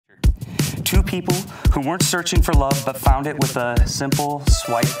two people who weren't searching for love but found it with a simple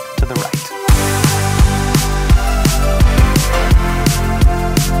swipe to the right.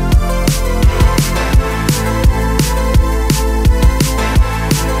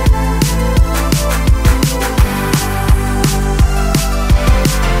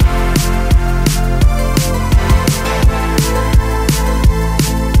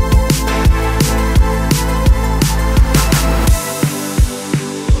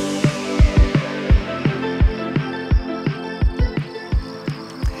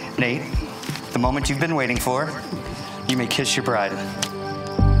 Nate, the moment you've been waiting for, you may kiss your bride.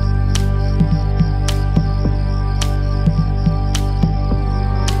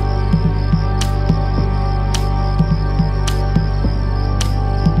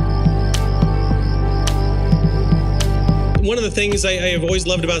 One of the things I have always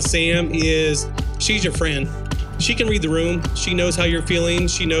loved about Sam is she's your friend. She can read the room. She knows how you're feeling.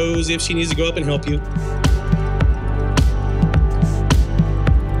 She knows if she needs to go up and help you.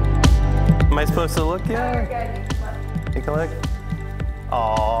 Am I supposed to look yet? Take a look.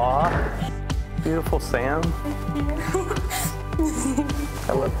 Aww. Beautiful Sam.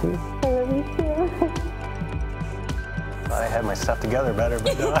 I love you. I love you too. Thought I had my stuff together better,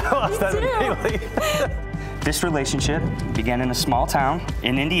 but no, I lost that immediately. This relationship began in a small town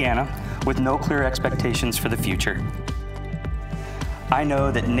in Indiana with no clear expectations for the future. I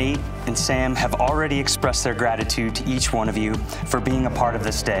know that Nate and Sam have already expressed their gratitude to each one of you for being a part of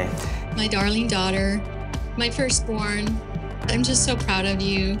this day. My darling daughter, my firstborn, I'm just so proud of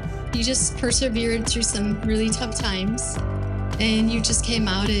you. You just persevered through some really tough times and you just came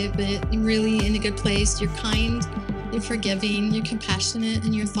out of it really in a good place. You're kind, you're forgiving, you're compassionate,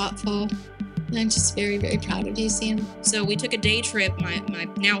 and you're thoughtful. And I'm just very, very proud of you, Sam. So we took a day trip, my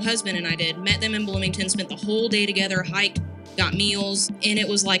now husband and I did, met them in Bloomington, spent the whole day together, hiked, got meals, and it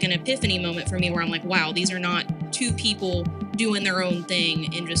was like an epiphany moment for me where I'm like, wow, these are not two people doing their own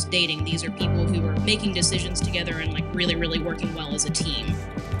thing and just dating. These are people who are making decisions together and like really, really working well as a team.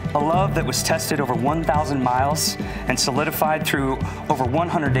 A love that was tested over 1,000 miles and solidified through over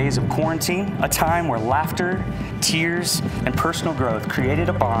 100 days of quarantine, a time where laughter, tears, and personal growth created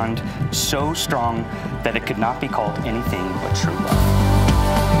a bond so strong that it could not be called anything but true love.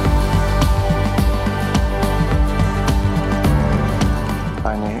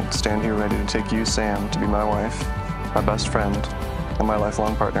 I, Nate, stand here ready to take you, Sam, to be my wife, my best friend, and my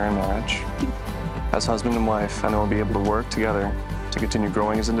lifelong partner in marriage. As husband and wife, I know we'll be able to work together to continue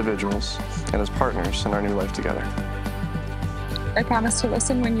growing as individuals and as partners in our new life together. I promise to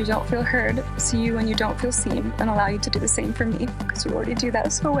listen when you don't feel heard, see you when you don't feel seen, and allow you to do the same for me, because you already do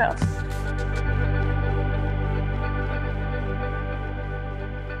that so well.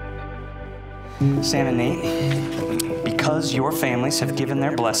 Sam and Nate, because your families have given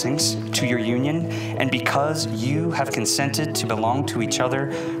their blessings to your union, and because you have consented to belong to each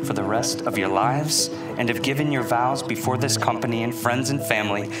other for the rest of your lives, and have given your vows before this company and friends and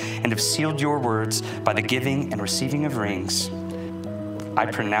family, and have sealed your words by the giving and receiving of rings, I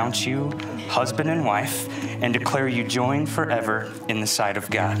pronounce you husband and wife, and declare you joined forever in the sight of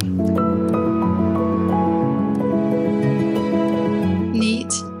God.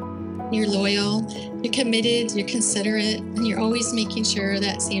 Nate, you're loyal, you're committed, you're considerate, and you're always making sure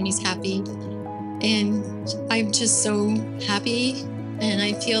that Sammy's happy. And I'm just so happy, and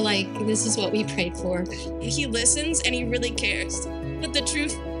I feel like this is what we prayed for. He listens and he really cares. But the true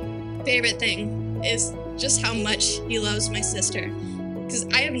favorite thing is just how much he loves my sister. Because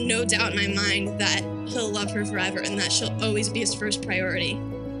I have no doubt in my mind that he'll love her forever and that she'll always be his first priority.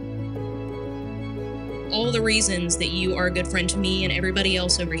 All the reasons that you are a good friend to me and everybody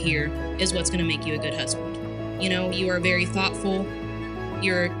else over here is what's going to make you a good husband. You know, you are very thoughtful,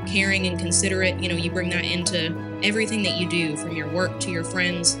 you're caring and considerate, you know, you bring that into everything that you do, from your work to your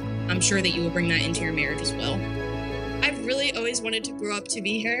friends. I'm sure that you will bring that into your marriage as well. I've really always wanted to grow up to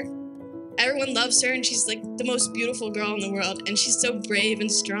be her. Everyone loves her and she's like the most beautiful girl in the world, and she's so brave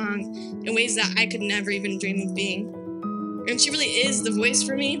and strong in ways that I could never even dream of being. And she really is the voice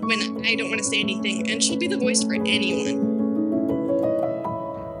for me when I don't want to say anything, and she'll be the voice for anyone.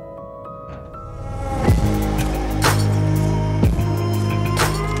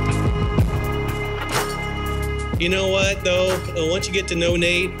 You know what, though? Once you get to know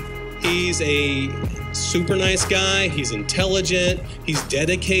Nate, he's a super nice guy. He's intelligent. He's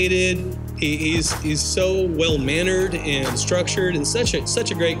dedicated. He's so well-mannered and structured, and such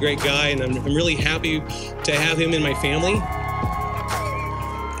a great guy, and I'm really happy to have him in my family.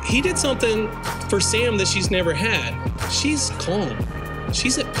 He did something for Sam that she's never had. She's calm.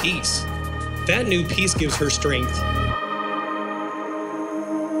 She's at peace. That new peace gives her strength.